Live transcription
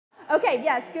Okay,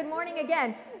 yes, good morning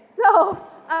again. So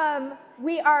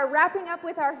we are wrapping up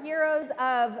with our heroes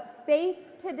of faith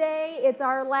today. It's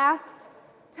our last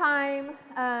time.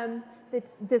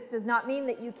 This does not mean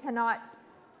that you cannot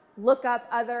look up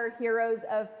other heroes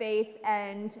of faith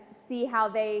and see how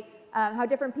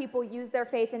different people use their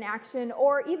faith in action,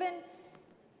 or even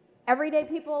everyday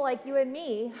people like you and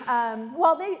me.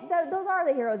 Those are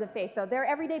the heroes of faith, though. They're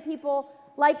everyday people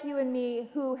like you and me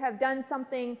who have done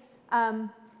something,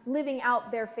 living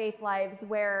out their faith lives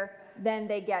where then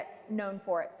they get known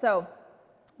for it. So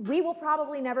we will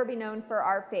probably never be known for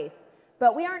our faith,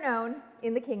 but we are known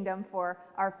in the kingdom for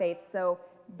our faith. So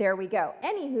there we go.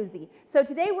 Any whoosie. So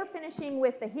today we're finishing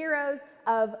with the heroes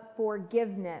of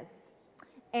forgiveness.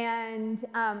 And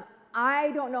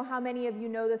I don't know how many of you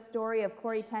know the story of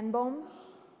Corrie ten Boom.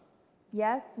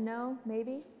 Yes? No?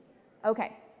 Maybe?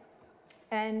 Okay.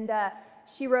 And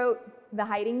she wrote The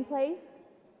Hiding Place.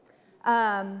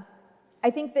 I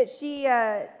think that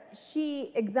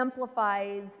she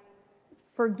exemplifies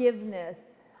forgiveness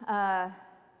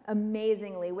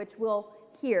amazingly, which we'll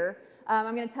hear.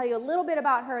 I'm going to tell you a little bit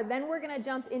about her, then we're going to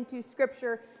jump into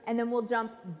scripture, and then we'll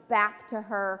jump back to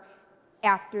her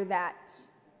after that,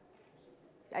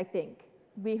 I think.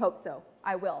 We hope so.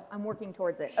 I will. I'm working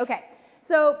towards it. Okay.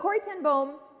 So Corrie ten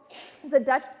Boom is a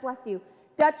Dutch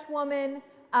woman,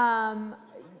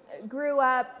 grew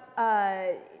up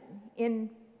in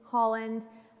Holland.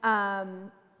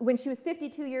 When she was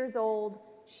 52 years old,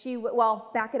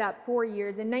 back it up 4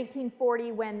 years. In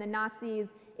 1940, when the Nazis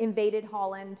invaded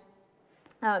Holland,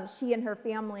 she and her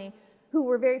family, who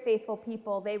were very faithful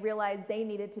people, they realized they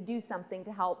needed to do something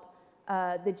to help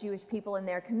the Jewish people in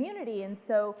their community. And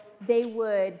so they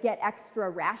would get extra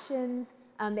rations.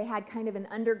 They had kind of an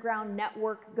underground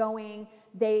network going.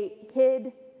 They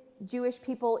hid Jewish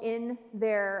people in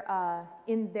their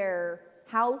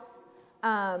house.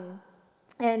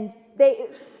 And they,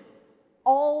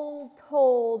 all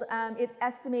told, it's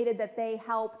estimated that they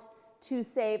helped to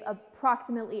save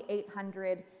approximately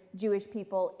 800 Jewish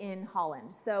people in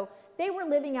Holland. So they were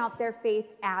living out their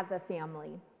faith as a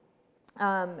family.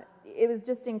 It was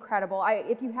just incredible.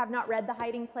 If you have not read The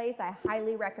Hiding Place, I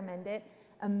highly recommend it.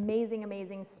 Amazing,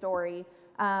 amazing story,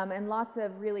 and lots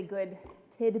of really good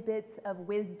tidbits of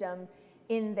wisdom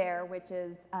in there, which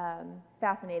is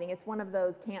fascinating. It's one of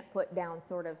those can't put down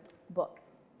sort of books.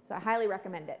 So I highly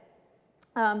recommend it.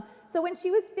 So when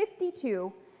she was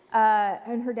 52,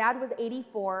 and her dad was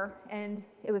 84, and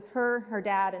it was her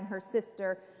dad, and her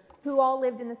sister, who all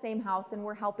lived in the same house and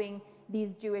were helping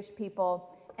these Jewish people,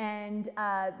 and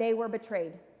they were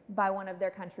betrayed by one of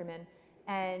their countrymen,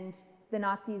 and the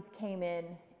Nazis came in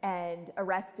and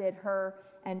arrested her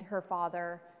and her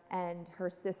father and her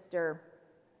sister,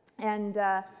 and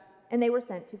they were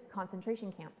sent to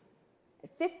concentration camps at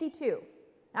 52.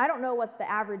 Now, I don't know what the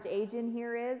average age in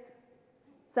here is.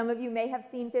 Some of you may have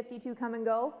seen 52 come and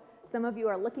go. Some of you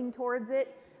are looking towards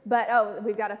it. But,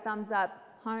 we've got a thumbs up.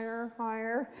 Higher,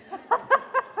 higher.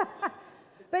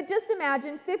 But just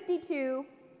imagine 52,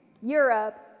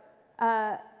 Europe,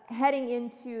 heading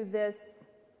into this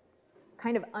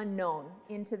kind of unknown,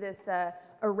 into this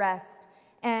arrest.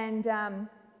 And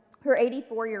her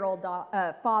 84-year-old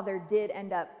father did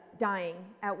end up dying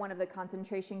at one of the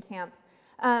concentration camps.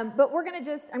 But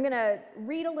I'm going to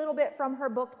read a little bit from her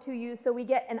book to you so we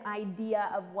get an idea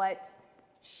of what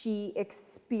she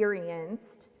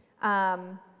experienced.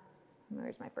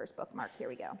 Where's my first bookmark? Here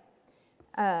we go.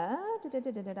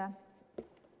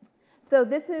 So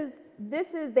this is,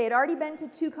 they had already been to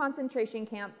 2 concentration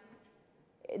camps.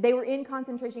 They were in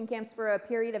concentration camps for a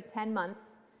period of 10 months.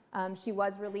 She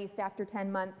was released after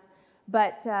 10 months.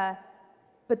 But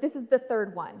this is the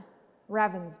third one,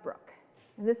 Ravensbrück.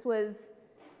 And this was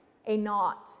a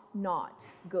not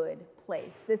good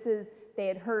place. They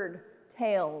had heard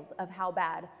tales of how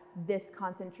bad this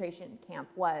concentration camp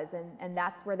was, and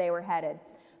that's where they were headed.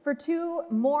 For 2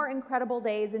 more incredible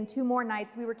days and 2 more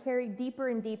nights, we were carried deeper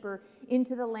and deeper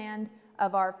into the land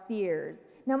of our fears.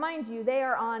 Now, mind you, they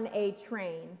are on a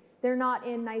train. They're not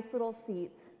in nice little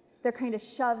seats. They're kind of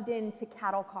shoved into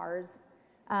cattle cars.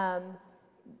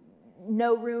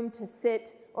 No room to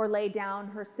sit or lay down.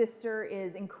 Her sister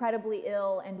is incredibly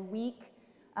ill and weak.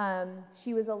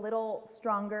 She was a little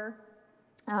stronger.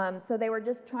 So they were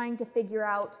just trying to figure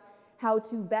out how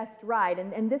to best ride.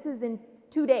 And this is in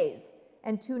 2 days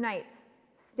and 2 nights,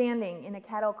 standing in a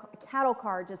cattle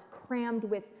car just crammed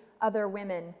with other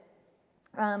women.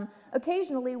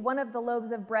 Occasionally, one of the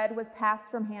loaves of bread was passed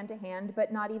from hand to hand,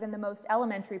 but not even the most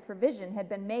elementary provision had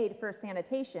been made for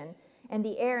sanitation, and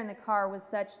the air in the car was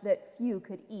such that few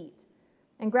could eat.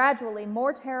 And gradually,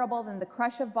 more terrible than the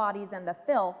crush of bodies and the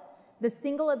filth, The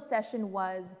single obsession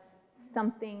was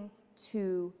something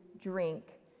to drink.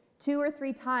 2 or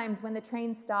 3 times when the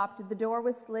train stopped, the door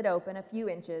was slid open a few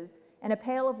inches and a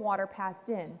pail of water passed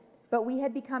in. But we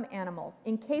had become animals,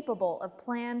 incapable of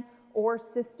plan or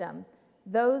system.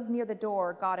 Those near the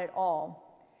door got it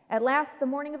all. At last, the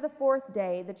morning of the 4th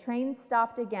day, the train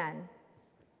stopped again.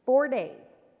 4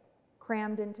 days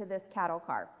crammed into this cattle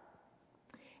car.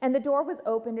 And the door was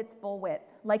opened its full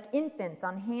width. Like infants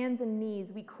on hands and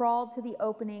knees, we crawled to the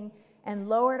opening and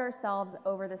lowered ourselves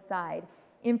over the side.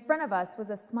 In front of us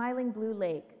was a smiling blue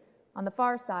lake. On the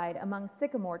far side, among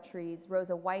sycamore trees,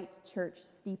 rose a white church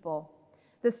steeple.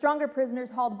 The stronger prisoners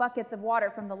hauled buckets of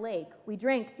water from the lake. We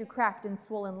drank through cracked and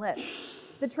swollen lips.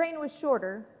 The train was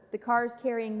shorter. The cars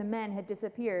carrying the men had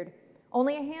disappeared.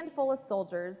 Only a handful of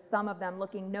soldiers, some of them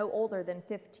looking no older than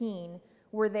 15,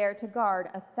 were there to guard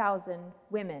 1,000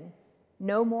 women.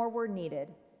 No more were needed.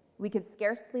 We could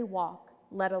scarcely walk,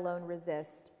 let alone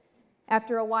resist.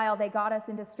 After a while, they got us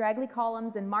into straggly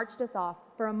columns and marched us off.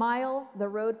 For a mile, the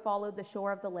road followed the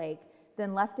shore of the lake,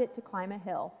 then left it to climb a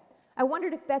hill. I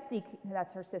wondered if Betsy,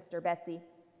 that's her sister, Betsy.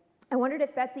 I wondered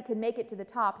if Betsy could make it to the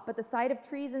top, but the sight of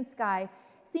trees and sky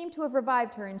seemed to have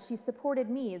revived her, and she supported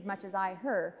me as much as I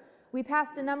her. We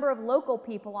passed a number of local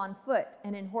people on foot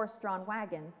and in horse-drawn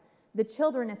wagons. The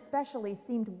children especially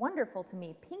seemed wonderful to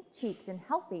me, pink-cheeked and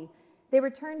healthy. They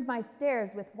returned my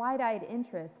stares with wide-eyed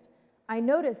interest. I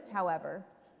noticed, however,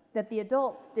 that the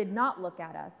adults did not look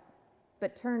at us,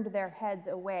 but turned their heads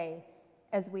away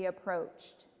as we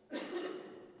approached.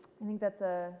 I think that's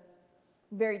a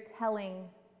very telling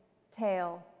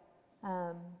tale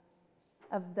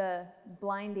of the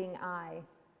blinding eye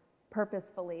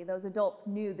purposefully. Those adults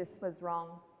knew this was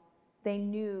wrong. They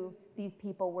knew these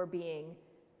people were being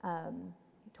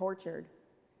tortured.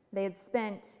 They had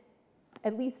spent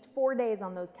at least 4 days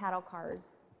on those cattle cars,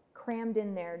 crammed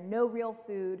in there, no real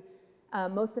food.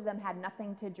 Most of them had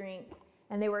nothing to drink,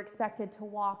 and they were expected to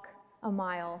walk a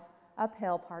mile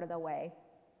uphill part of the way,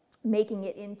 making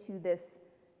it into this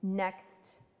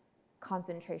next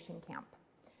concentration camp.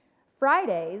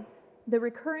 Fridays, the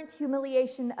recurrent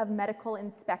humiliation of medical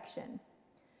inspection.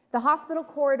 The hospital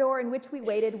corridor in which we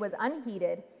waited was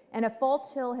unheated, and a fall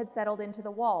chill had settled into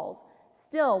the walls.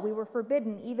 Still, we were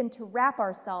forbidden even to wrap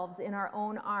ourselves in our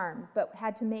own arms, but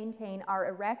had to maintain our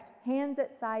erect,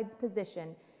 hands-at-sides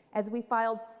position as we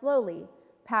filed slowly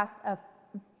past a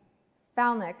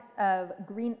phalanx of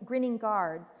grinning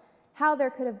guards. How there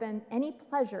could have been any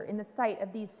pleasure in the sight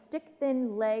of these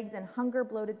stick-thin legs and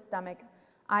hunger-bloated stomachs,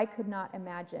 I could not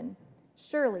imagine.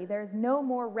 Surely there is no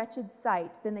more wretched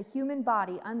sight than the human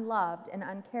body unloved and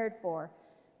uncared for,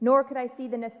 nor could I see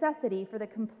the necessity for the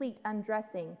complete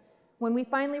undressing. When we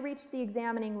finally reached the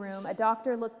examining room, a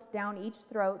doctor looked down each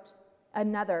throat,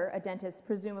 another, a dentist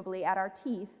presumably, at our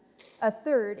teeth, a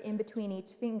third in between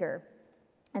each finger,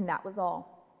 and that was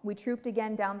all. We trooped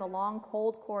again down the long,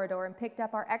 cold corridor and picked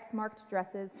up our X-marked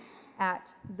dresses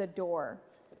at the door.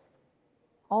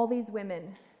 All these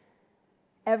women,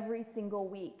 every single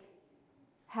week,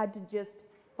 had to just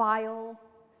file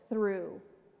through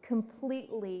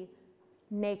completely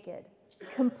naked,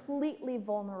 completely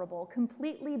vulnerable,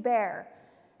 completely bare.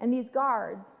 And these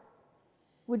guards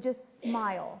would just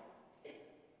smile.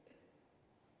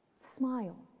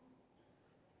 Smile.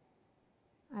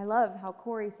 I love how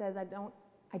Corey says, I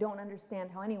don't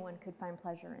understand how anyone could find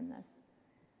pleasure in this.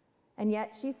 And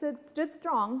yet she stood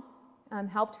strong,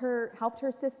 helped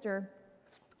her sister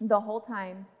the whole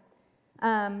time.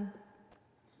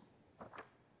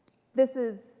 This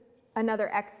is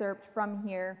another excerpt from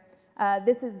here.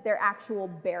 This is their actual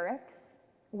barracks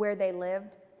where they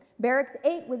lived. Barracks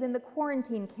 8 was in the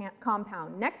quarantine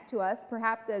compound. Next to us,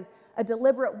 perhaps as a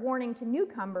deliberate warning to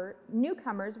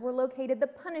newcomers, were located the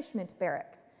punishment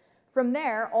barracks. From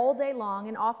there, all day long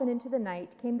and often into the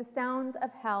night, came the sounds of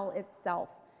hell itself.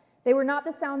 They were not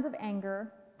the sounds of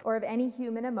anger or of any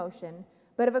human emotion,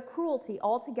 but of a cruelty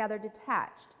altogether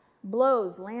detached,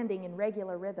 blows landing in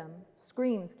regular rhythm,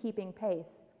 screams keeping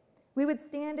pace. We would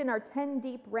stand in our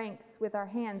 10-deep ranks with our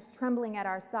hands trembling at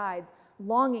our sides,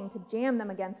 longing to jam them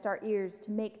against our ears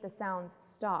to make the sounds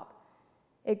stop.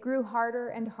 It grew harder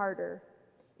and harder.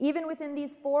 Even within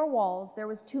these 4 walls, there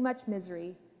was too much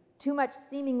misery, too much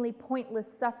seemingly pointless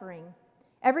suffering.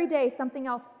 Every day, something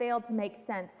else failed to make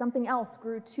sense. Something else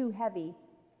grew too heavy.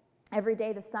 Every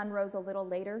day, the sun rose a little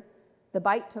later. The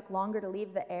bite took longer to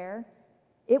leave the air.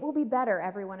 It will be better,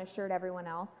 everyone assured everyone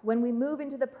else. When we move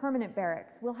into the permanent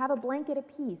barracks, we'll have a blanket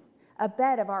apiece, a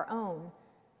bed of our own.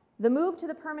 The move to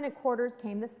the permanent quarters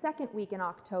came the 2nd week in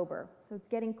October, so it's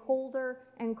getting colder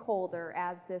and colder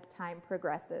as this time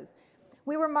progresses.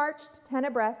 We were marched 10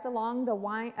 abreast along the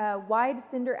wide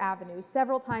cinder avenue.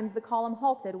 Several times the column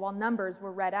halted while numbers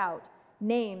were read out.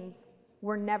 Names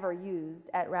were never used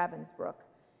at Ravensbrück.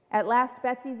 At last,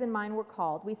 Betsy's and mine were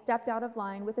called. We stepped out of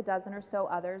line with a dozen or so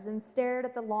others and stared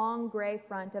at the long gray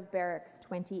front of Barracks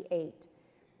 28.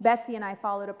 Betsy and I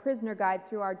followed a prisoner guide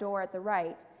through our door at the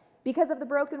right. Because of the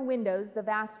broken windows, the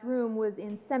vast room was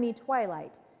in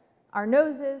semi-twilight. Our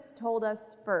noses told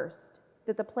us first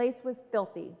that the place was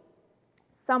filthy.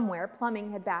 Somewhere,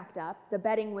 plumbing had backed up. The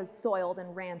bedding was soiled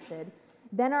and rancid.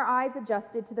 Then our eyes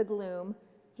adjusted to the gloom.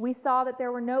 We saw that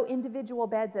there were no individual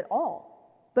beds at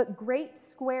all, but great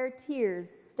square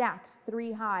tiers stacked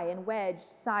 3 high and wedged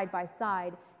side by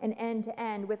side and end to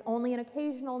end with only an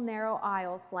occasional narrow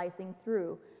aisle slicing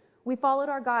through. We followed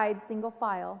our guide single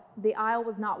file. The aisle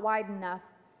was not wide enough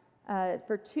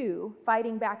for 2,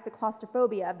 fighting back the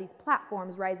claustrophobia of these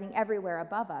platforms rising everywhere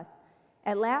above us.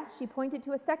 At last, she pointed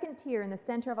to a second tier in the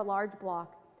center of a large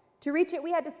block. To reach it,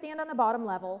 we had to stand on the bottom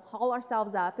level, haul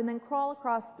ourselves up, and then crawl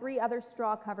across 3 other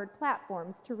straw-covered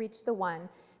platforms to reach the one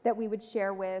that we would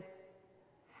share with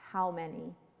how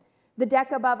many? The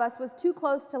deck above us was too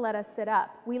close to let us sit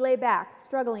up. We lay back,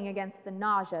 struggling against the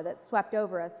nausea that swept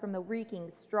over us from the reeking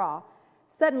straw.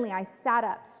 Suddenly, I sat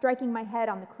up, striking my head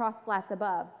on the cross slats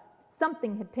above.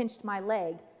 Something had pinched my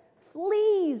leg.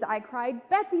 "Fleas!" I cried.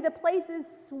 "Betsy, the place is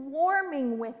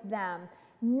swarming with them."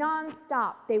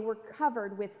 Non-stop, they were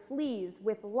covered with fleas,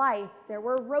 with lice. There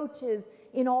were roaches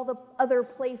in all the other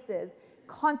places,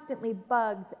 constantly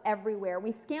bugs everywhere.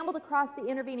 We scambled across the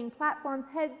intervening platforms,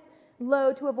 heads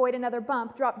low to avoid another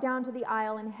bump, dropped down to the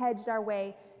aisle, and hedged our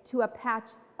way to a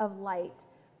patch of light.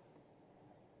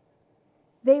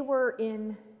 They were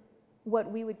in what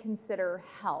we would consider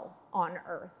hell on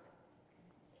earth.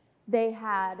 They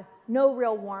had no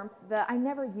real warmth. I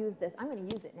never use this. I'm going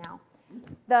to use it now.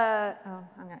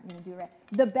 I'm not going to do it right.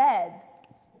 The beds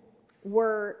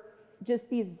were just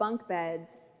these bunk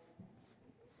beds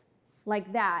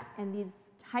like that, and these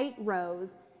tight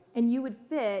rows, and you would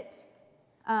fit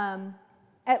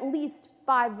at least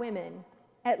 5 women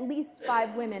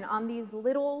on these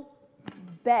little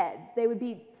beds. They would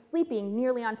be sleeping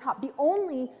nearly on top. The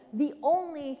only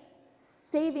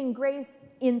saving grace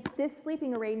in this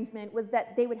sleeping arrangement was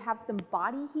that they would have some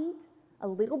body heat, a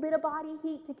little bit of body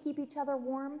heat to keep each other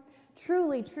warm.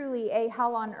 Truly, truly a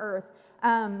hell on earth.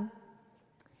 I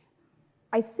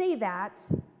say that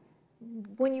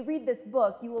when you read this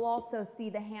book, you will also see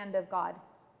the hand of God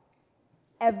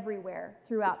everywhere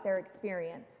throughout their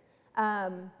experience.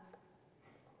 And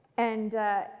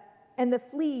the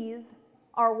fleas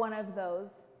are one of those.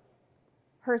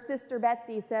 Her sister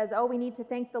Betsy says, "Oh, we need to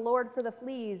thank the Lord for the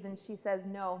fleas." And she says,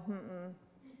 "No,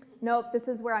 nope, this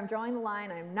is where I'm drawing the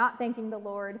line. I'm not thanking the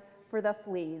Lord for the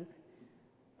fleas."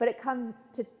 But it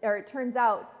turns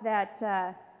out that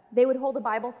they would hold a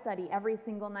Bible study every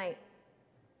single night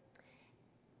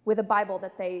with a Bible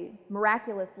that they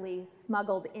miraculously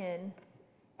smuggled in.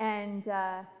 And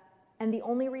the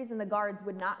only reason the guards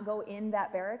would not go in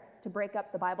that barracks to break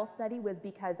up the Bible study was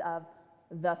because of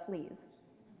the fleas.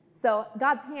 So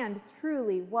God's hand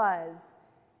truly was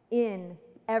in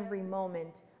every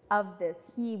moment of this.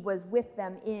 He was with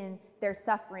them in their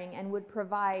suffering and would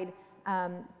provide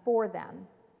for them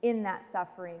in that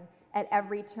suffering at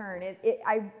every turn.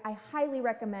 I highly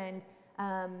recommend,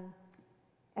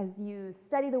 as you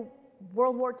study the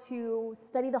World War II,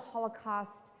 study the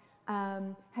Holocaust,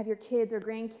 have your kids or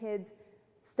grandkids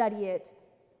study it,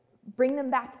 bring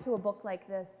them back to a book like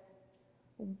this,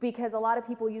 because a lot of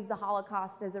people use the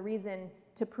Holocaust as a reason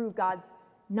to prove God's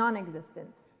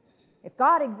non-existence. If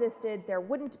God existed, there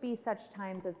wouldn't be such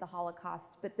times as the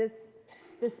Holocaust. But this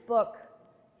book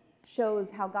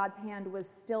shows how God's hand was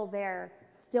still there,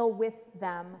 still with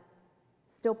them,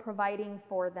 still providing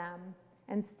for them,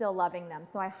 and still loving them.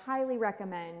 So I highly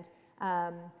recommend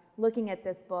looking at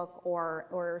this book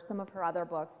or some of her other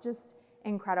books. Just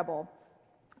incredible.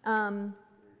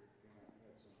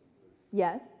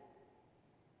 Yes?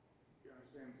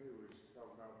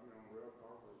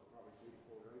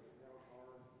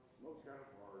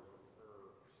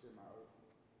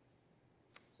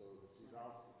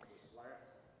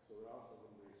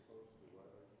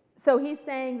 So he's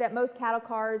saying that most cattle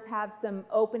cars have some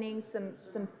openings,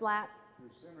 some slats.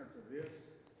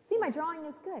 See, my drawing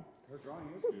is good. Her drawing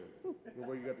is good. The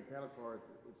way you got the cattle car,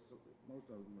 most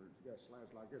of them got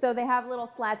slats like this. So they have little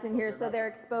slats in here, so they're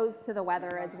exposed to the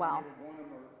weather as well. One of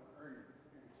them are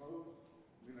enclosed,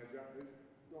 and they've got big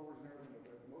doors and everything,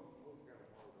 but most cattle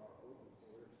cars are open, so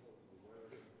they're exposed to the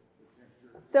weather.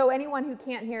 So anyone who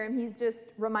can't hear him, he's just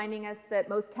reminding us that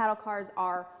most cattle cars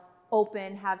are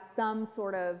open, have some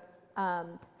sort of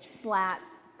slats,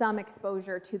 some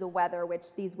exposure to the weather,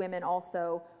 which these women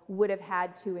also would have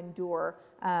had to endure.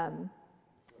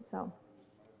 So.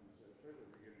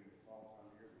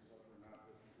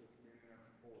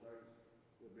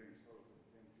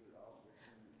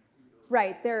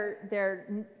 Right,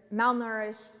 they're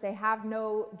malnourished, they have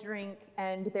no drink,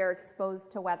 and they're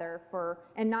exposed to weather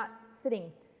and not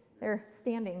sitting, they're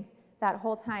standing that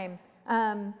whole time.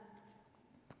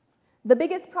 The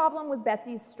biggest problem was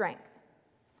Betsy's strength.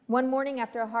 One morning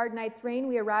after a hard night's rain,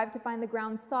 we arrived to find the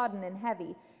ground sodden and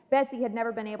heavy. Betsy had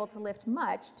never been able to lift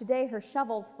much. Today her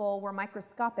shovels full were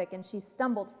microscopic, and she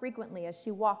stumbled frequently as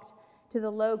she walked to the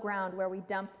low ground where we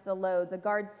dumped the loads. A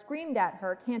guard screamed at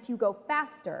her, "Can't you go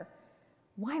faster?"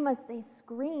 Why must they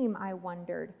scream, I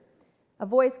wondered. A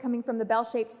voice coming from the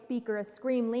bell-shaped speaker, a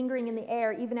scream lingering in the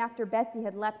air even after Betsy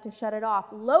had leapt to shut it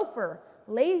off. "Loafer!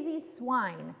 Lazy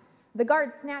swine!" The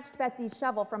guard snatched Betsy's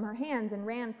shovel from her hands and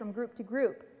ran from group to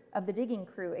group of the digging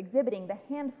crew, exhibiting the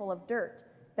handful of dirt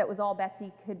that was all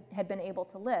Betsy had been able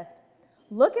to lift.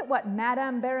 "Look at what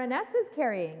Madame Baroness is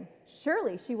carrying.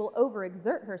 Surely she will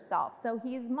overexert herself," so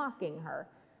he's mocking her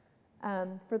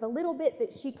for the little bit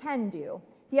that she can do.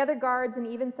 The other guards and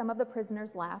even some of the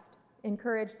prisoners laughed.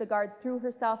 Encouraged, the guard threw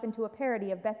herself into a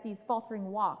parody of Betsy's faltering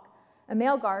walk. A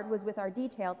male guard was with our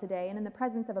detail today, and in the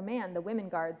presence of a man, the women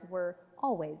guards were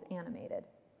always animated.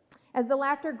 As the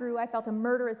laughter grew, I felt a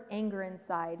murderous anger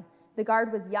inside. The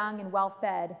guard was young and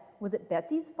well-fed. Was it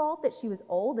Betsy's fault that she was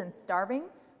old and starving?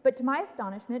 But to my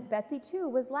astonishment, Betsy too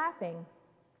was laughing.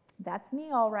 "That's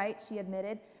me, all right," she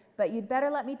admitted, "but you'd better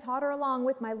let me totter along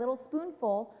with my little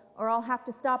spoonful, or I'll have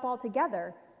to stop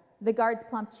altogether." The guard's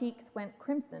plump cheeks went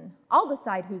crimson. "I'll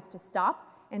decide who's to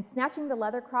stop," and snatching the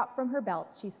leather crop from her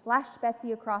belt, she slashed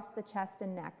Betsy across the chest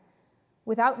and neck.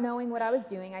 Without knowing what I was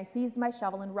doing, I seized my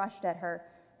shovel and rushed at her.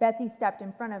 Betsy stepped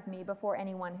in front of me before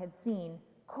anyone had seen.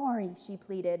 "Corey," she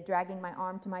pleaded, dragging my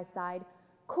arm to my side.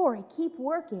 "Corey, keep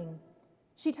working."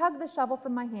 She tugged the shovel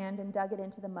from my hand and dug it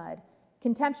into the mud.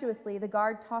 Contemptuously, the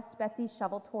guard tossed Betsy's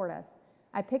shovel toward us.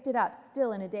 I picked it up,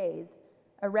 still in a daze.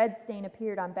 A red stain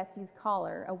appeared on Betsy's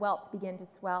collar. A welt began to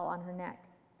swell on her neck.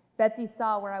 Betsy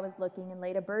saw where I was looking and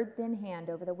laid a bird-thin hand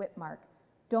over the whip mark.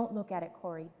 "Don't look at it,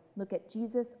 Corey. Look at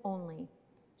Jesus only."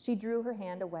 She drew her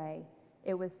hand away.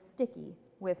 It was sticky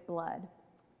with blood.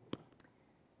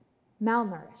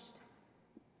 Malnourished.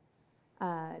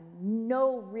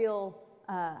 No real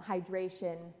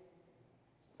hydration.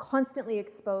 Constantly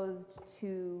exposed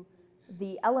to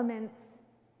the elements,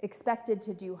 expected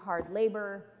to do hard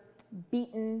labor,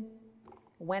 beaten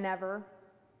whenever,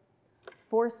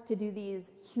 forced to do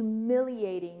these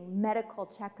humiliating medical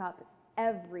checkups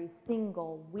every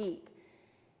single week.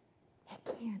 It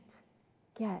can't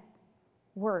get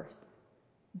worse.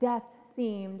 Death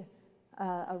seemed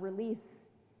a release.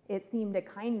 It seemed a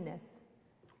kindness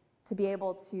to be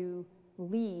able to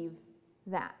leave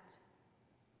that.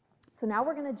 So now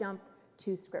we're going to jump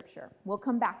to Scripture. We'll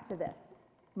come back to this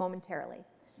momentarily.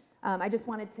 I just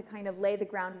wanted to kind of lay the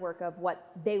groundwork of what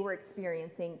they were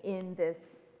experiencing in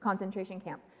this concentration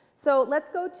camp. So let's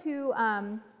go to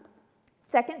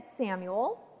 2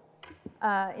 Samuel.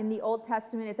 In the Old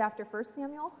Testament, it's after 1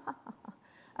 Samuel.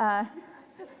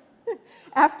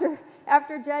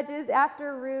 After Judges,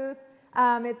 after Ruth.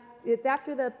 It's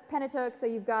after the Pentateuch, so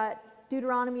you've got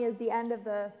Deuteronomy as the end of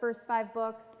the first 5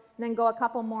 books, and then go a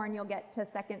couple more and you'll get to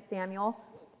 2 Samuel,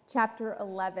 chapter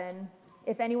 11.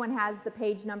 If anyone has the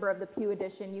page number of the Pew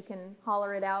Edition, you can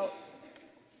holler it out.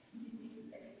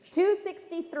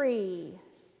 263.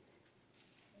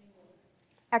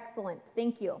 Excellent,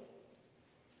 thank you.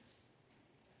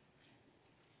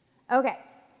 Okay,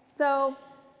 so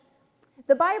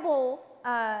the Bible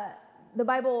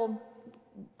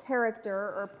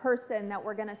character or person that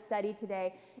we're going to study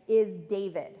today is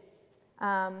David.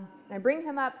 And I bring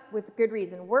him up with good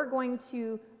reason. We're going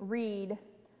to read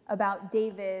about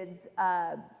David's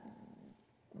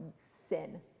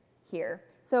sin here.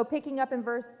 So picking up in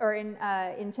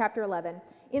in chapter 11.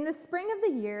 In the spring of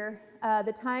the year,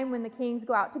 the time when the kings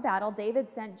go out to battle, David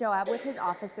sent Joab with his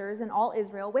officers and all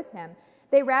Israel with him.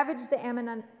 They ravaged the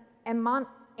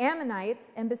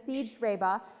Ammonites and besieged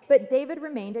Rabbah, but David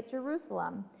remained at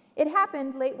Jerusalem. It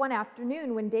happened late one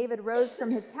afternoon when David rose from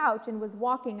his couch and was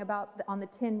walking about on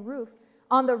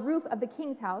the roof of the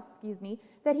king's house,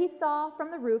 that he saw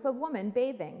from the roof a woman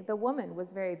bathing. The woman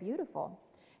was very beautiful.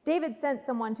 David sent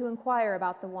someone to inquire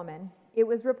about the woman. It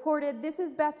was reported, "This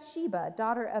is Bathsheba,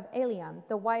 daughter of Eliam,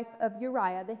 the wife of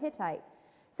Uriah the Hittite."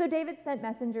 So David sent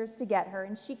messengers to get her,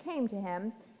 and she came to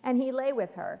him, and he lay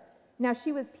with her. Now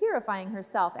she was purifying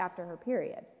herself after her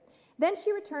period. Then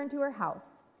she returned to her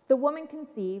house. The woman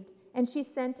conceived, And she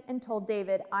sent and told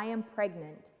David, I am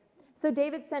pregnant. So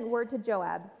David sent word to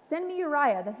Joab, send me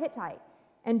Uriah the Hittite.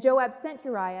 And Joab sent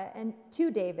Uriah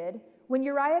to David. When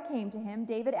Uriah came to him,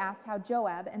 David asked how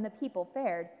Joab and the people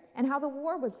fared and how the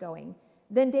war was going.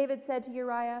 Then David said to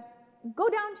Uriah, go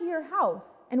down to your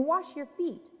house and wash your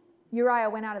feet. Uriah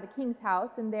went out of the king's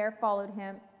house, and there followed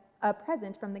him a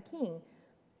present from the king.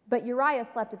 But Uriah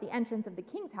slept at the entrance of the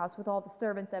king's house with all the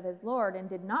servants of his lord and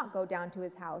did not go down to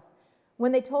his house.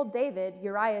 When they told David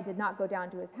Uriah did not go down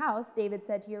to his house, David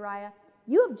said to Uriah,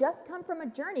 you have just come from a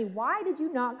journey. Why did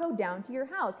you not go down to your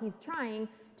house? He's trying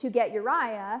to get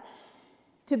Uriah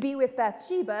to be with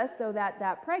Bathsheba so that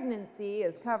that pregnancy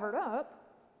is covered up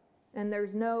and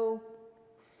there's no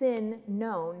sin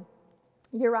known.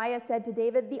 Uriah said to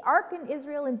David, the ark and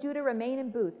Israel and Judah remain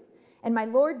in booths, and my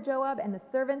lord Joab and the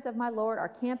servants of my lord are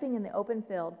camping in the open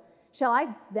field. Shall I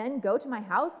then go to my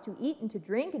house to eat and to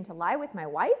drink and to lie with my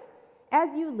wife?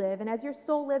 As you live and as your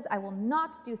soul lives, I will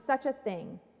not do such a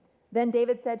thing. Then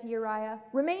David said to Uriah,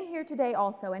 remain here today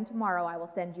also, and tomorrow I will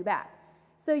send you back.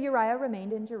 So Uriah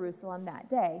remained in Jerusalem that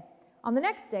day. On the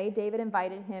next day, David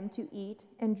invited him to eat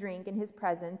and drink in his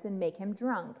presence and make him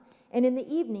drunk. And in the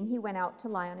evening he went out to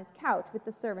lie on his couch with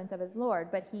the servants of his lord,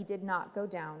 but he did not go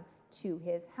down to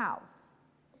his house.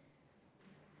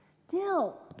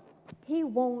 Still, he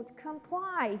won't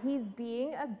comply. He's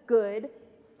being a good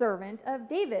servant of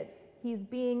David's. He's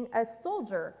being a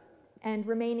soldier and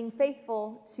remaining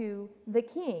faithful to the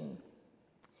king.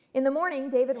 In the morning,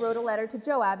 David wrote a letter to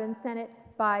Joab and sent it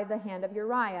by the hand of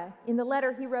Uriah. In the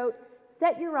letter he wrote,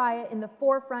 set Uriah in the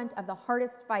forefront of the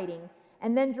hardest fighting,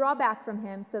 and then draw back from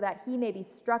him so that he may be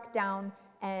struck down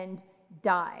and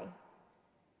die.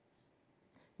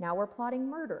 Now we're plotting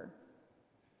murder.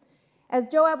 As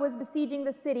Joab was besieging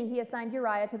the city, he assigned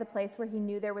Uriah to the place where he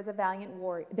knew there were valiant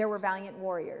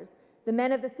warriors. The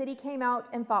men of the city came out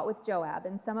and fought with Joab,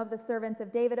 and some of the servants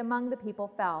of David among the people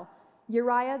fell.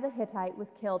 Uriah the Hittite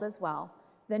was killed as well.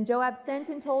 Then Joab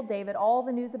sent and told David all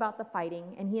the news about the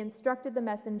fighting, and he instructed the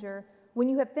messenger, when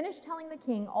you have finished telling the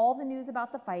king all the news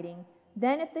about the fighting,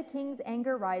 then if the king's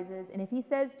anger rises, and if he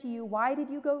says to you, why did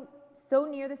you go so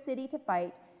near the city to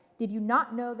fight? Did you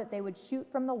not know that they would shoot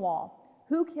from the wall?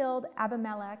 Who killed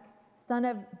Abimelech, son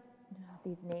of,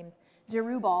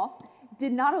 Jerubbaal?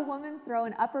 Did not a woman throw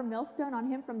an upper millstone on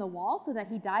him from the wall so that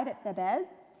he died at Thebez?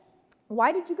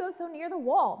 Why did you go so near the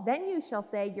wall? Then you shall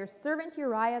say, your servant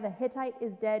Uriah the Hittite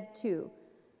is dead too.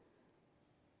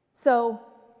 So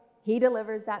he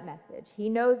delivers that message. He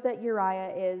knows that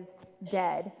Uriah is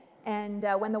dead. And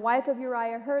when the wife of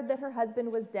Uriah heard that her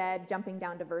husband was dead, jumping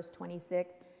down to verse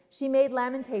 26, she made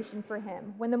lamentation for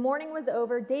him. When the mourning was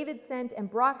over, David sent and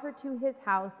brought her to his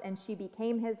house, and she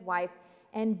became his wife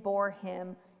and bore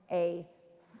him a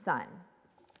son.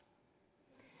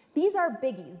 These are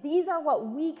biggies. These are what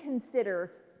we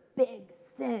consider big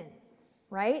sins,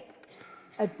 right?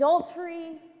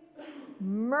 Adultery,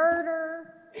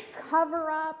 murder, cover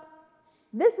up.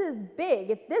 This is big.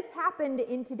 If this happened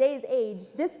in today's age,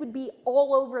 this would be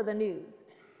all over the news.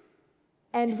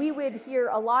 And we would hear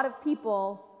a lot of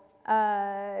people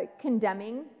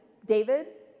condemning David,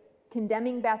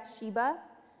 condemning Bathsheba.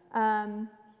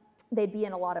 They'd be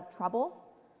in a lot of trouble.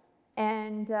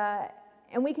 And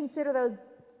we consider those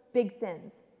big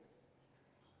sins.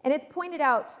 And it's pointed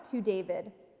out to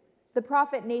David. The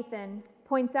prophet Nathan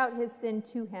points out his sin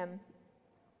to him.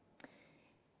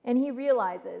 And he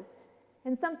realizes,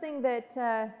 and something that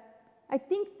I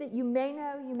think that you may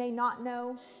know, you may not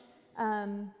know,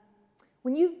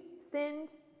 when you've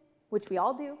sinned, which we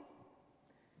all do,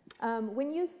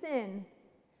 when you sin,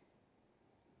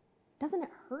 doesn't it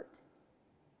hurt?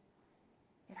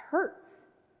 It hurts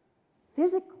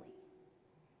physically.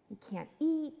 You can't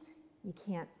eat, you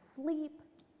can't sleep.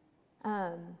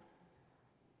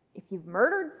 If you've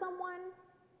murdered someone,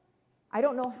 I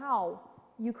don't know how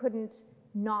you couldn't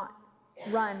not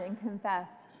run and confess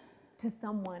to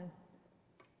someone,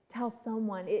 tell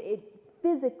someone. It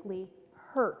physically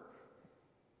hurts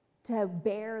to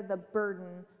bear the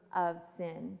burden of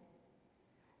sin.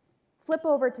 Flip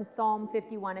over to Psalm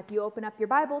 51. If you open up your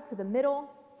Bible to the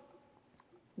middle,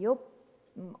 you'll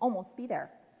almost be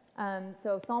there.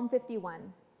 So Psalm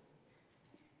 51.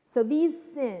 So these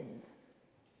sins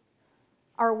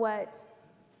are what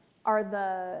are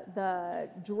the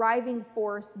driving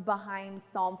force behind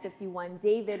Psalm 51.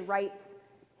 David writes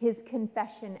his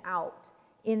confession out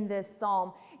in this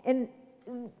psalm. And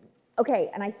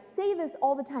okay, and I say this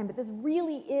all the time, but this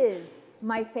really is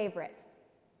my favorite.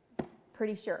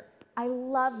 Pretty sure. I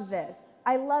love this.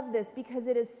 I love this because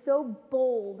it is so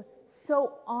bold,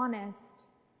 so honest,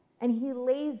 and he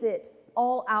lays it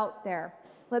all out there.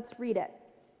 Let's read it.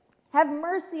 Have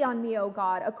mercy on me, O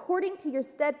God, according to your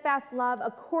steadfast love,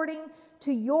 according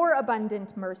to your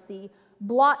abundant mercy.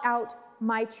 Blot out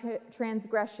my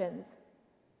transgressions.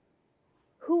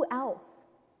 Who else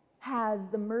has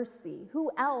the mercy?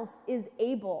 Who else is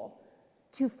able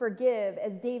to forgive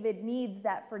as David needs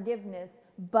that forgiveness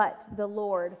but the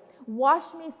Lord?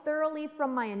 Wash me thoroughly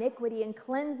from my iniquity and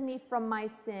cleanse me from my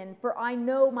sin, for I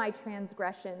know my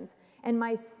transgressions, and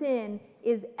my sin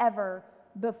is ever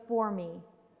before me.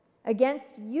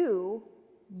 Against you,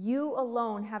 you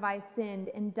alone have I sinned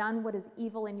and done what is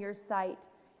evil in your sight,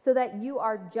 so that you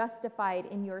are justified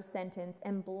in your sentence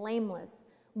and blameless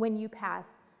when you pass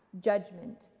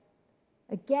judgment.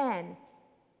 Again,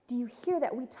 do you hear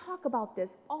that? We talk about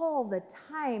this all the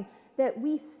time, that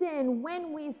we sin.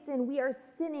 When we sin, we are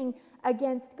sinning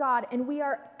against God, and we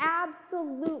are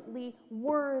absolutely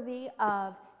worthy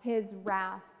of his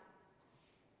wrath.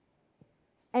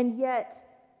 And yet,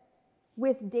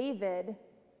 with David,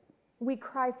 we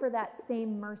cry for that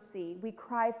same mercy. We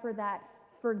cry for that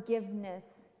forgiveness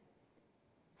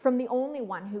from the only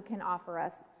one who can offer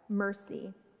us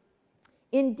mercy.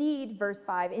 Indeed, verse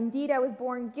 5, indeed I was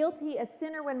born guilty, a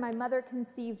sinner when my mother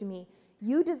conceived me.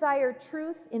 You desire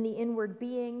truth in the inward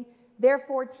being.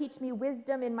 Therefore teach me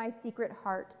wisdom in my secret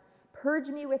heart. Purge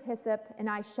me with hyssop, and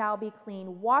I shall be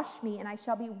clean. Wash me, and I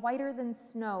shall be whiter than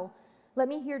snow. Let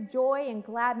me hear joy and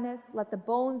gladness. Let the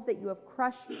bones that you have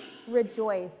crushed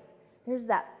rejoice. There's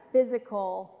that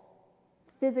physical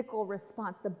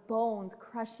response, the bones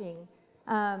crushing.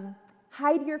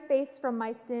 Hide your face from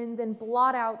my sins and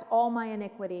blot out all my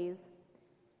iniquities.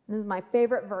 This is my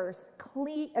favorite verse.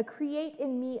 Create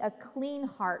in me a clean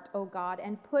heart, O God,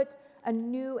 and put a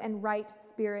new and right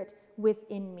spirit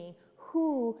within me.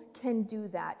 Who can do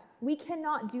that? We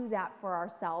cannot do that for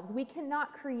ourselves. We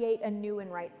cannot create a new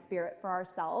and right spirit for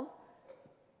ourselves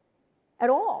at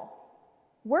all.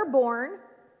 We're born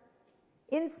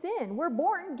in sin. We're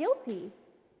born guilty.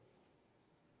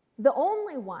 The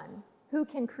only one who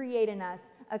can create in us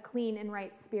a clean and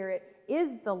right spirit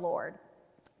is the Lord.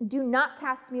 Do not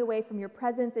cast me away from your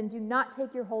presence, and do not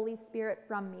take your Holy Spirit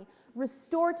from me.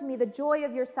 Restore to me the joy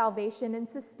of your salvation, and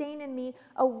sustain in me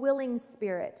a willing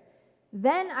spirit.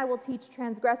 Then I will teach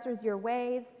transgressors your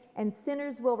ways, and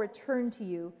sinners will return to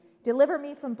you. Deliver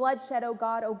me from bloodshed, O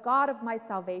God of my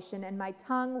salvation, and my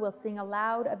tongue will sing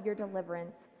aloud of your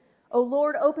deliverance. O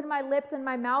Lord, open my lips, and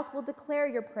my mouth will declare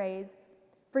your praise.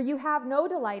 For you have no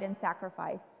delight in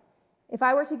sacrifice. If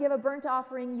I were to give a burnt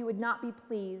offering, you would not be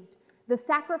pleased. The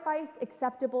sacrifice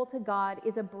acceptable to God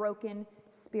is a broken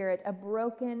spirit, a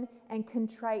broken and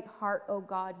contrite heart, O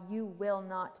God, you will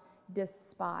not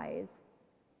despise.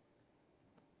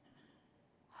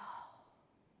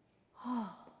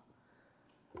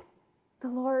 The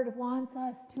Lord wants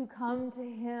us to come to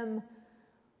him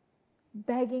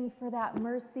begging for that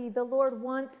mercy. The Lord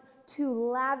wants to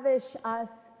lavish us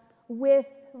with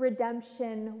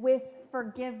redemption, with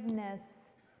forgiveness.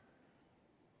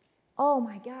 Oh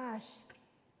my gosh.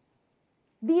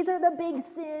 These are the big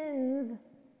sins,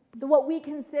 what we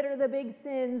consider the big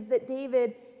sins that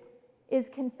David is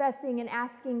confessing and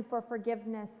asking for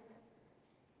forgiveness.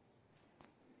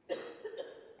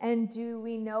 And do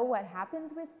we know what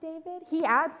happens with David? He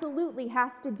absolutely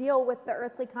has to deal with the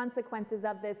earthly consequences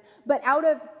of this. But out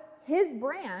of his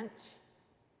branch,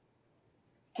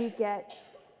 we get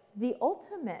the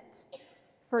ultimate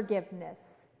forgiveness.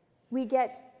 We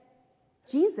get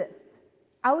Jesus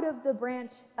out of the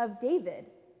branch of David.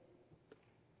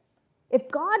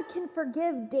 If God can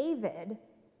forgive David,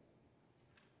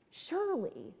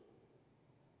 surely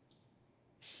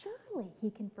he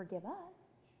can forgive us.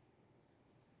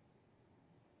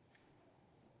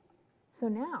 So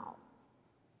now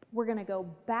we're going to go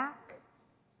back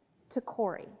to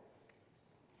Corrie.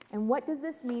 And what does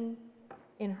this mean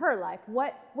in her life?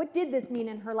 What did this mean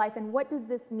in her life, and what does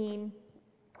this mean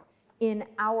in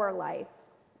our life?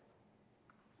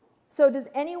 So does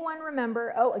anyone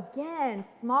remember, again,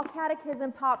 small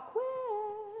catechism pop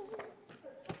quiz.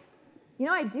 You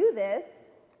know, I do this.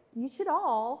 You should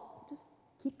all just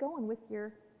keep going with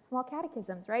your small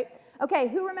catechisms, right? Okay,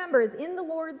 who remembers in the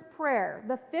Lord's Prayer,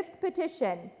 the fifth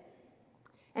petition,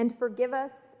 and forgive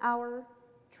us our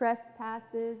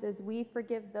trespasses as we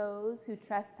forgive those who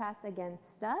trespass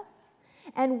against us?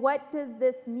 And what does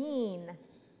this mean?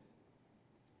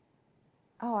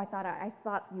 Oh, I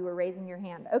thought you were raising your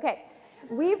hand. Okay,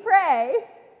 we pray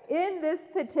in this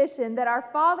petition that our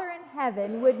Father in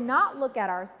heaven would not look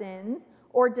at our sins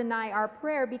or deny our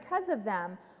prayer because of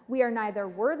them. We are neither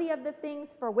worthy of the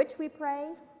things for which we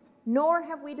pray, nor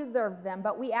have we deserved them,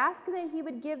 but we ask that he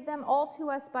would give them all to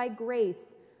us by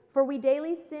grace, For we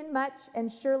daily sin much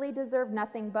and surely deserve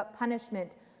nothing but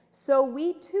punishment. So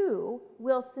we too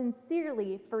will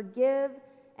sincerely forgive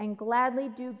and gladly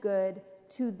do good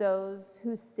to those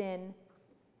who sin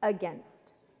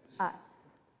against us.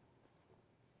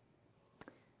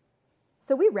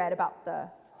 So we read about the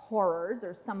horrors,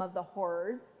 or some of the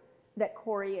horrors, that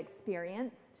Corrie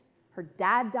experienced. Her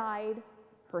dad died.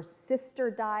 Her sister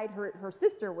died. Her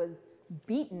sister was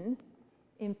beaten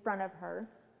in front of her.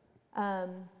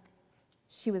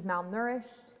 She was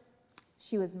malnourished.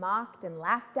 She was mocked and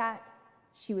laughed at.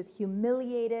 She was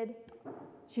humiliated.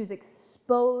 She was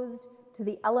exposed to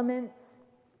the elements.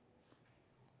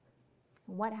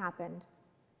 What happened?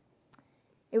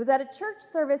 It was at a church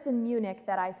service in Munich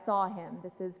that I saw him.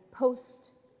 This is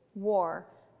post-war.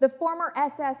 The former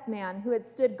SS man who had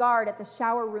stood guard at the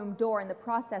shower room door in the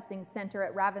processing center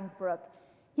at Ravensbrück.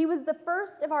 He was the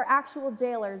first of our actual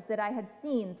jailers that I had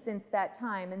seen since that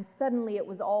time, and suddenly it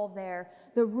was all there.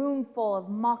 The room full of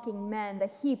mocking men, the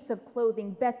heaps of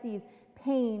clothing, Betsy's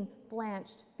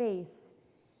pain-blanched face.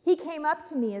 He came up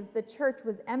to me as the church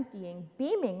was emptying,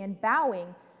 beaming and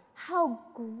bowing. "How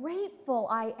grateful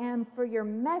I am for your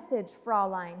message,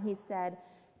 Fräulein," he said.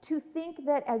 "To think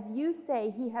that, as you say,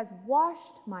 he has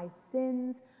washed my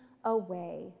sins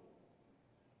away."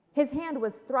 His hand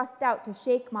was thrust out to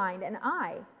shake mine, and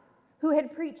I, who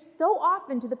had preached so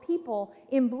often to the people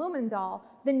in Blumendahl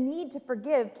the need to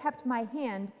forgive, kept my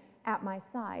hand at my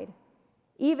side.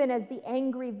 Even as the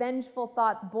angry, vengeful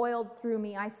thoughts boiled through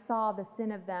me, I saw the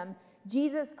sin of them.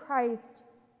 Jesus Christ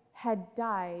had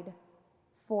died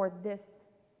for this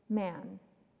man.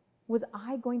 Was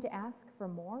I going to ask for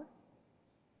more?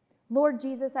 Lord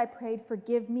Jesus, I prayed,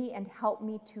 forgive me and help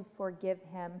me to forgive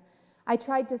him. I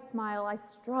tried to smile. I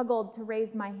struggled to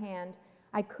raise my hand.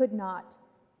 I could not.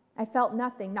 I felt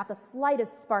nothing, not the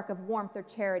slightest spark of warmth or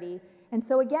charity. And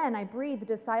so again, I breathed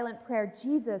a silent prayer.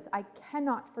 Jesus, I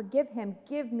cannot forgive him.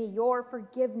 Give me your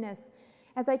forgiveness.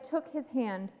 As I took his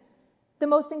hand, the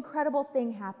most incredible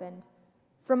thing happened.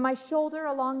 From my shoulder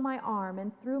along my arm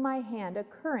and through my hand, a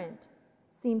current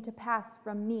seemed to pass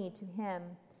from me to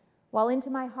him, while into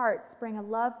my heart sprang a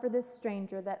love for this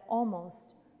stranger that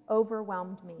almost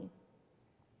overwhelmed me.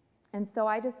 And so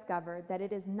I discovered that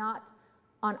it is not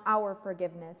on our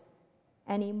forgiveness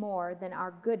any more than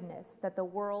our goodness that the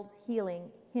world's healing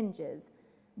hinges,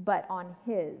 but on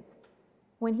his.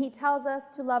 When he tells us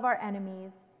to love our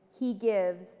enemies, he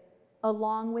gives,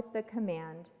 along with the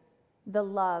command, the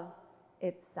love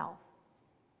itself.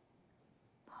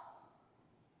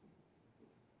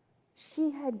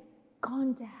 She had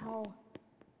gone to hell,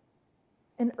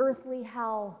 an earthly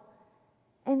hell.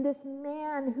 And this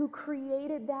man who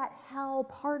created that hell,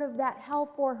 part of that hell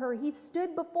for her, he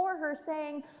stood before her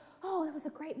saying, "Oh, that was a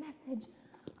great message.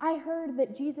 I heard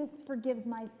that Jesus forgives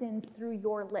my sins through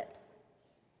your lips."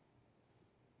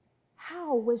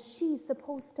 How was she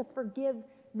supposed to forgive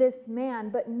this man?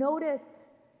 But notice,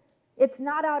 it's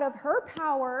not out of her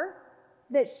power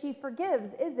that she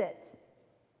forgives, is it?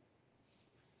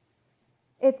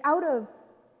 It's out of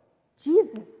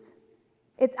Jesus.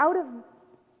 It's out of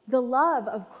the love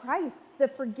of Christ, the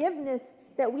forgiveness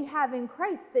that we have in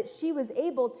Christ, that she was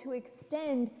able to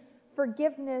extend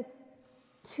forgiveness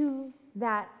to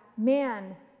that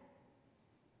man.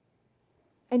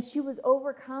 And she was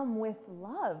overcome with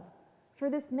love for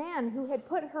this man who had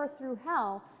put her through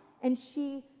hell, and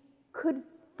she could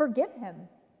forgive him,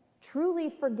 truly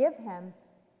forgive him,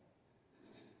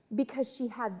 because she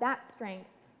had that strength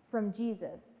from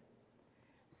Jesus.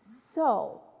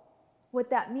 So, what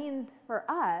that means for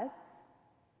us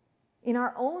in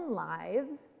our own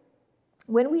lives,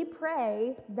 when we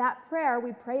pray that prayer,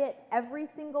 we pray it every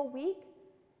single week.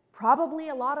 Probably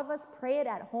a lot of us pray it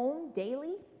at home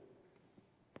daily.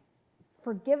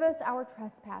 Forgive us our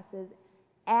trespasses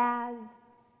as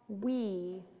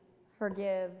we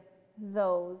forgive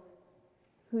those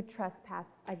who trespass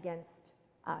against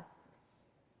us.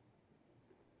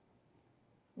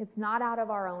 It's not out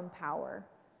of our own power,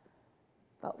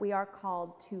 but we are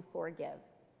called to forgive.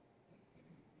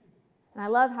 And I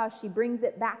love how she brings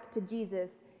it back to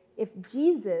Jesus. If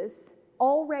Jesus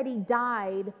already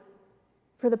died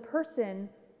for the person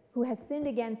who has sinned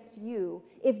against you,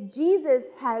 if Jesus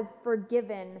has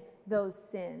forgiven those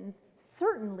sins,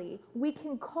 certainly we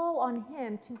can call on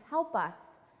him to help us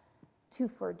to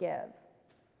forgive.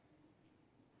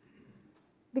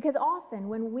 Because often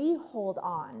when we hold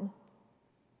on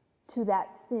to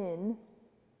that sin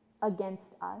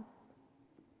against us,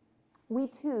 we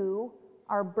too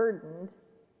are burdened,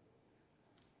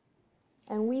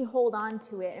 and we hold on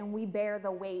to it and we bear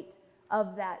the weight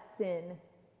of that sin.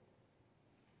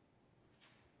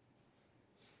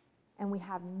 and we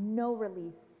have no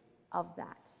release of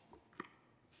that.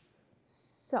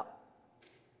 So,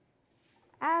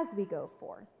 as we go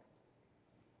forth,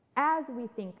 as we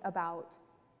think about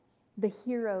the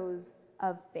heroes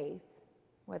of faith,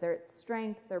 whether it's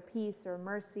strength or peace or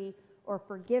mercy or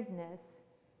forgiveness,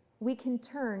 we can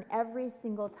turn every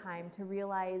single time to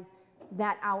realize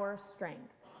that our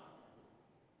strength,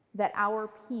 that our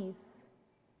peace,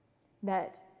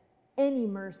 that any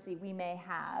mercy we may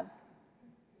have,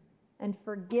 and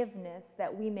forgiveness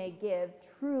that we may give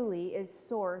truly is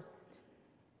sourced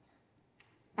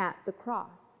at the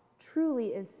cross, truly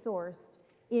is sourced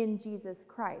in Jesus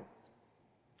Christ.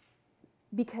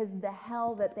 Because the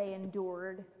hell that they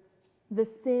endured, the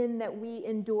sin that we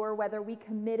endure, whether we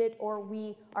commit it or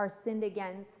we are sinned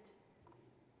against,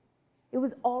 it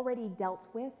was already dealt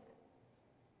with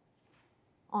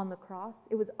on the cross.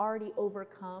 It was already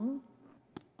overcome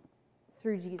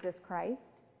through Jesus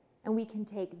Christ. And we can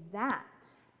take that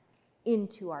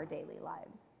into our daily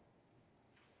lives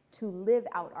to live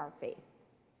out our faith.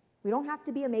 We don't have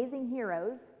to be amazing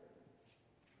heroes.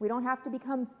 We don't have to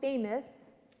become famous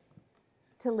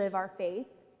to live our faith.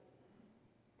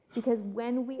 Because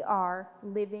when we are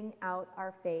living out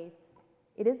our faith,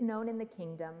 it is known in the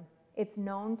kingdom. It's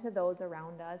known to those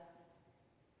around us.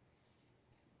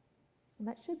 And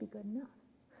that should be good enough.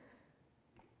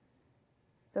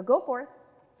 So go forth,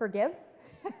 forgive,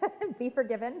 be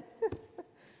forgiven,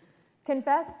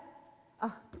 confess.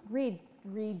 Oh, read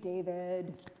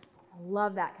David. I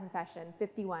love that confession.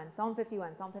 51, Psalm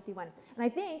 51, Psalm 51. And I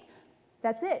think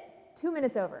that's it. 2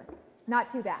 minutes over. Not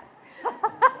too bad.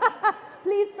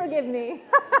 Please forgive me.